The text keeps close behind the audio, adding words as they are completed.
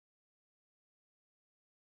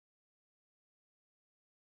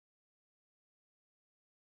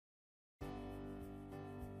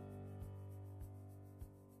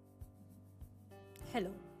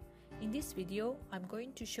Hello, in this video I'm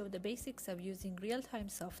going to show the basics of using real-time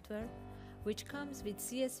software which comes with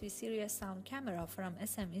SeeSV Series sound camera from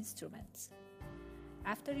SM Instruments.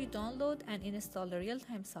 After you download and install the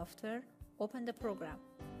real-time software, open the program.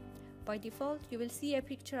 By default, you will see a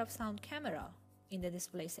picture of sound camera in the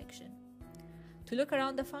display section. To look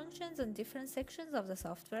around the functions and different sections of the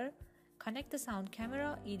software, connect the sound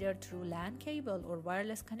camera either through LAN cable or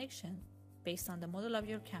wireless connection based on the model of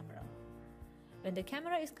your camera. When the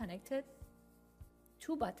camera is connected,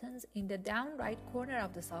 two buttons in the down right corner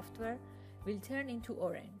of the software will turn into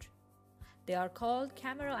orange. They are called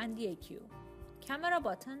camera and DAQ. Camera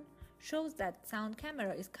button shows that sound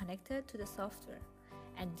camera is connected to the software,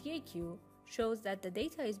 and DAQ shows that the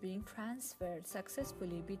data is being transferred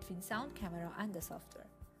successfully between sound camera and the software.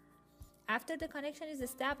 After the connection is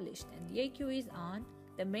established and DAQ is on,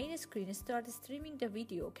 the main screen starts streaming the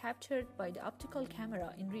video captured by the optical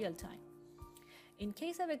camera in real time. In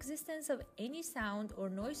case of existence of any sound or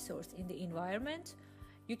noise source in the environment,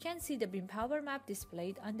 you can see the beam power map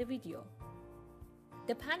displayed on the video.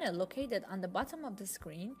 The panel located on the bottom of the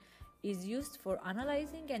screen is used for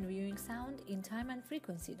analyzing and viewing sound in time and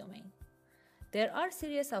frequency domain. There are a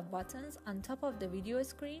series of buttons on top of the video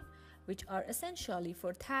screen which are essentially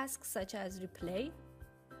for tasks such as replay,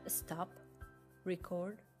 stop,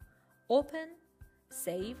 record, open,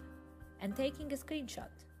 save, and taking a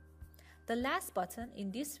screenshot. The last button in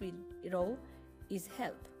this row is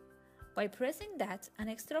Help. By pressing that, an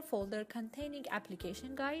extra folder containing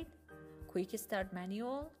application guide, quick start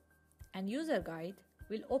manual, and user guide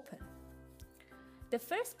will open. The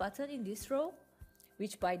first button in this row,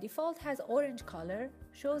 which by default has orange color,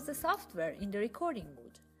 shows the software in the recording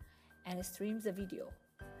mode and streams the video.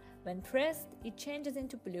 When pressed, it changes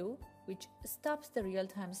into blue, which stops the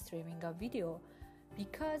real-time streaming of video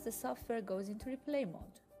because the software goes into replay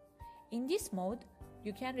mode. In this mode,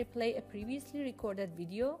 you can replay a previously recorded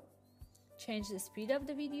video, change the speed of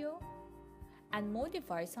the video, and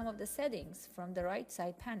modify some of the settings from the right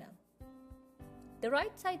side panel. The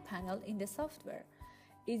right side panel in the software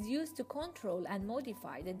is used to control and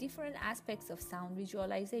modify the different aspects of sound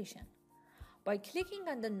visualization. By clicking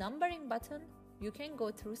on the numbering button, you can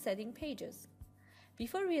go through setting pages.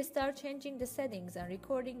 Before we start changing the settings and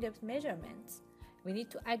recording the measurements, we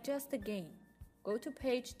need to adjust the gain. Go to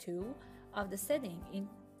page 2 of the setting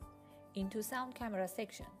into sound camera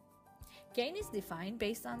section. Gain is defined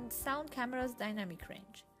based on sound camera's dynamic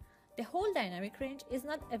range. The whole dynamic range is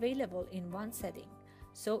not available in one setting,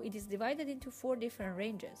 so it is divided into 4 different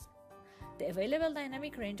ranges. The available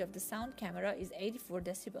dynamic range of the sound camera is 84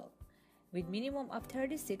 decibel, with minimum of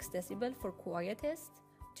 36 decibel for quietest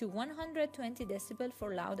to 120 decibel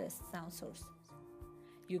for loudest sound sources.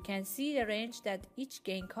 You can see the range that each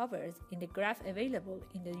gain covers in the graph available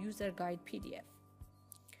in the user guide PDF.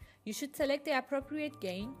 You should select the appropriate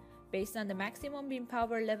gain based on the maximum beam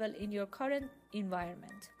power level in your current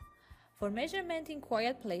environment. For measurement in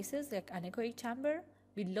quiet places like anechoic chamber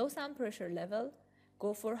with low sound pressure level,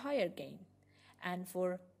 go for higher gain, and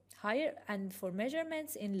for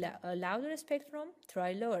measurements in a louder spectrum,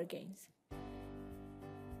 try lower gains.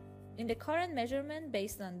 In the current measurement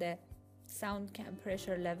based on the sound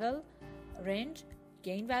pressure level range,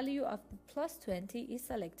 gain value of +20 is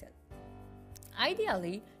selected.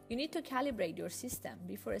 Ideally, you need to calibrate your system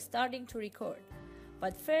before starting to record,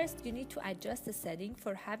 but first you need to adjust the setting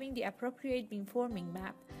for having the appropriate beamforming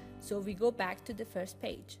map, so we go back to the first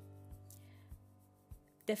page.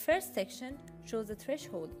 The first section shows the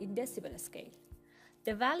threshold in decibel scale.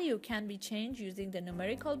 The value can be changed using the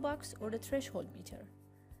numerical box or the threshold meter.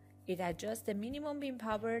 It adjusts the minimum beam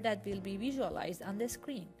power that will be visualized on the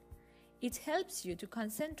screen. It helps you to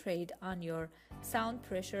concentrate on your sound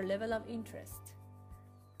pressure level of interest.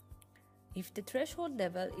 If the threshold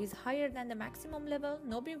level is higher than the maximum level,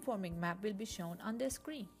 no beamforming map will be shown on the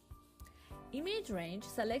screen. Image range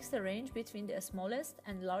selects the range between the smallest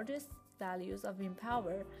and largest values of beam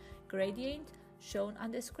power gradient shown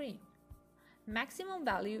on the screen. Maximum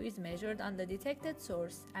value is measured on the detected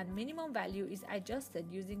source and minimum value is adjusted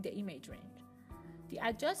using the image range. The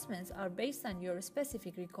adjustments are based on your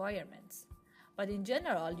specific requirements, but in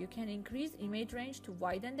general you can increase image range to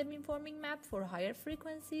widen the beamforming map for higher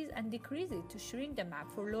frequencies and decrease it to shrink the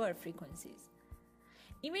map for lower frequencies.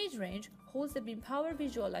 Image range holds the beam power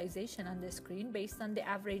visualization on the screen based on the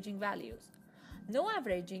averaging values. No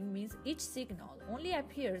averaging means each signal only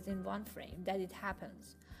appears in one frame that it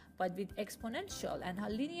happens. But with exponential and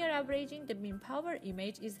linear averaging, the beam power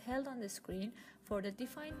image is held on the screen for the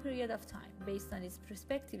defined period of time based on its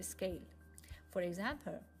perspective scale. For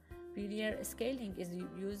example, linear scaling is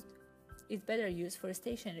better used for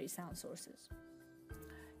stationary sound sources.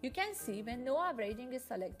 You can see when no averaging is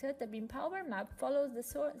selected, the beam power map follows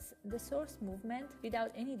the source movement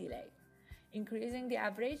without any delay. Increasing the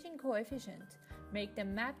averaging coefficient makes the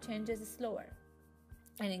map changes slower.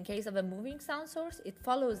 And in case of a moving sound source, it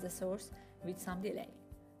follows the source with some delay.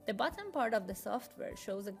 The bottom part of the software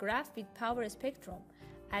shows a graph with power spectrum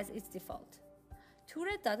as its default. Two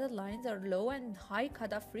red dotted lines are low and high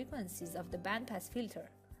cutoff frequencies of the bandpass filter.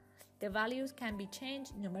 The values can be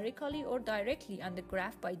changed numerically or directly on the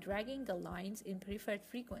graph by dragging the lines in preferred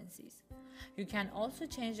frequencies. You can also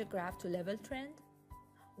change the graph to level trend,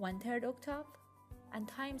 1/3 octave, and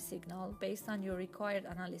time signal based on your required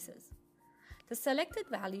analysis. The selected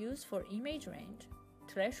values for image range,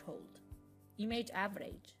 threshold, image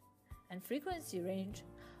average, and frequency range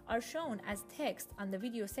are shown as text on the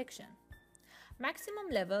video section. Maximum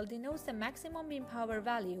level denotes the maximum beam power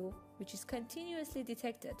value, which is continuously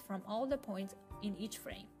detected from all the points in each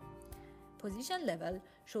frame. Position level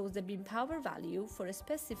shows the beam power value for a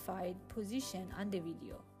specified position on the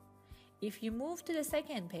video. If you move to the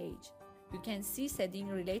second page, you can see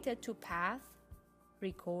settings related to path,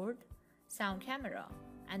 record, sound camera,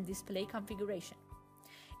 and display configuration.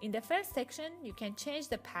 In the first section, you can change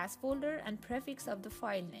the path folder and prefix of the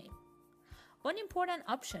file name. One important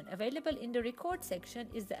option available in the record section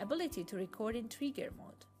is the ability to record in trigger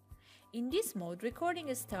mode. In this mode,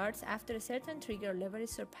 recording starts after a certain trigger level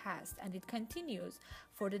is surpassed, and it continues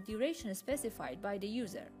for the duration specified by the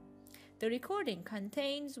user. The recording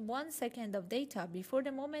contains 1 second of data before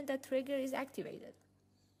the moment the trigger is activated.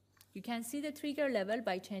 You can see the trigger level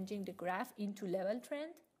by changing the graph into level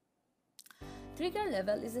trend. Trigger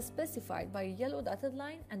level is specified by a yellow dotted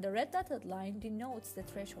line, and the red dotted line denotes the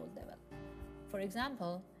threshold level. For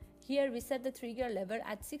example, here we set the trigger level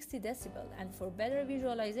at 60 decibel, and for better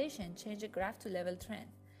visualization, change the graph to level trend.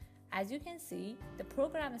 As you can see, the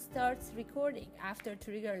program starts recording after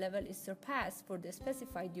trigger level is surpassed for the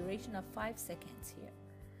specified duration of 5 seconds here.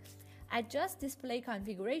 Adjust display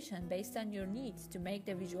configuration based on your needs to make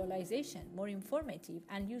the visualization more informative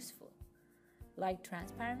and useful, like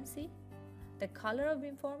transparency, the color of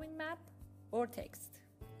beamforming map, or text.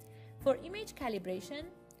 For image calibration,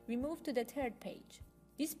 we move to the third page.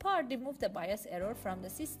 This part removes the bias error from the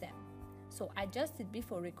system, so adjust it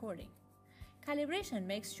before recording. Calibration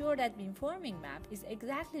makes sure that beamforming map is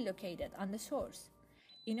exactly located on the source.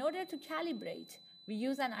 In order to calibrate, we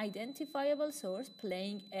use an identifiable source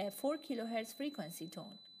playing a 4 kHz frequency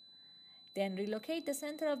tone. Then relocate the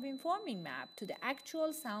center of beamforming map to the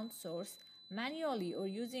actual sound source manually or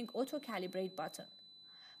using Auto Calibrate button.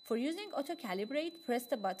 For using Auto Calibrate, press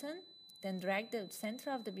the button, then drag the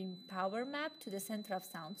center of the beam power map to the center of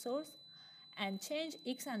sound source, and change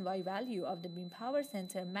X and Y value of the beam power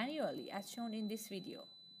center manually as shown in this video.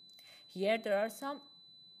 Here there are some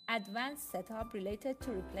advanced setup related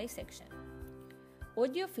to replay section.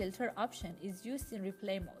 Audio filter option is used in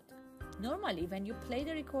replay mode. Normally when you play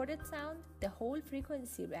the recorded sound, the whole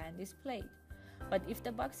frequency band is played. But if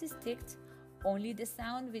the box is ticked, only the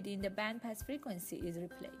sound within the bandpass frequency is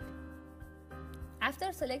replayed.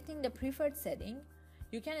 After selecting the preferred setting,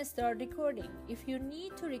 you can start recording. If you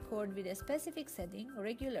need to record with a specific setting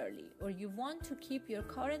regularly, or you want to keep your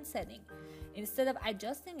current setting instead of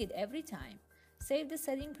adjusting it every time, save the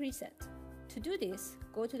setting preset. To do this,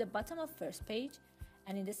 go to the bottom of first page,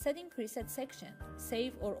 and in the setting preset section,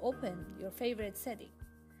 save or open your favorite setting.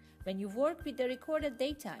 When you work with the recorded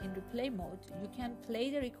data in replay mode, you can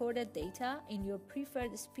play the recorded data in your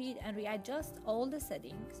preferred speed and readjust all the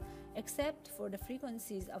settings except for the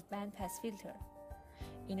frequencies of bandpass filter.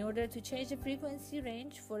 In order to change the frequency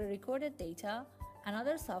range for the recorded data,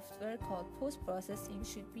 another software called post-processing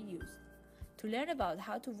should be used. To learn about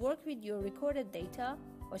how to work with your recorded data,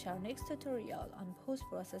 watch our next tutorial on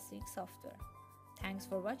post-processing software. Thanks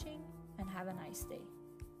for watching and have a nice day.